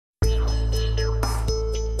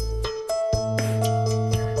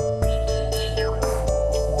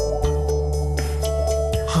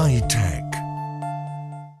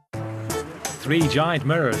3 giant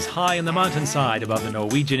mirrors high on the mountainside above the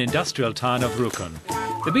Norwegian industrial town of Rjukan.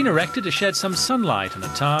 They've been erected to shed some sunlight on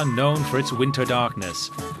a town known for its winter darkness.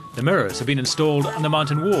 The mirrors have been installed on the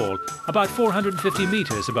mountain wall, about 450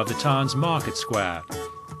 metres above the town's market square.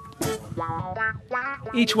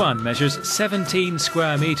 Each one measures 17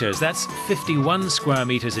 square metres, that's 51 square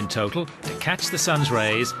metres in total, to catch the sun's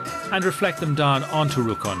rays and reflect them down onto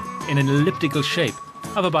Rjukan in an elliptical shape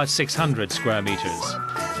of about 600 square metres.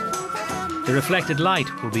 The reflected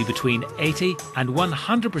light will be between 80 and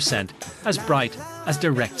 100% as bright as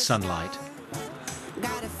direct sunlight.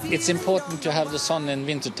 It's important to have the sun in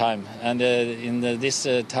winter time, and in this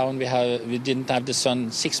town we didn't have the sun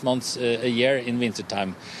 6 months a year in winter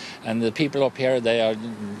time, and the people up here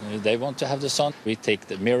they want to have the sun. We take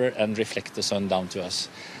the mirror and reflect the sun down to us.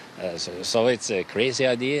 So it's a crazy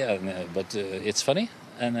idea, but it's funny,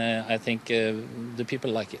 and I think the people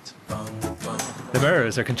like it. The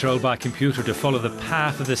mirrors are controlled by a computer to follow the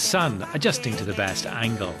path of the sun, adjusting to the best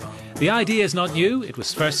angle. The idea is not new. It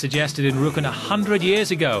was first suggested in Rjukan 100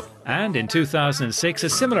 years ago, and in 2006 a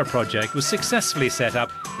similar project was successfully set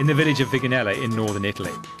up in the village of Viganella in northern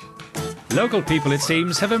Italy. Local people, it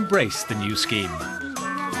seems, have embraced the new scheme.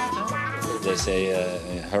 They say,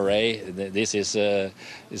 hooray, this is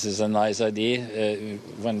a nice idea.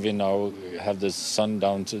 When we now have the sun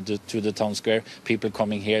down to the town square, people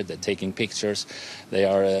coming here, they're taking pictures, they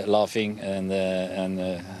are laughing and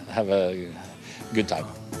have a good time.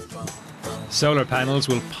 Solar panels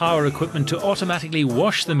will power equipment to automatically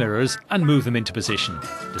wash the mirrors and move them into position.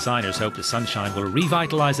 Designers hope the sunshine will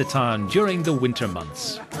revitalise the town during the winter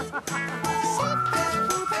months.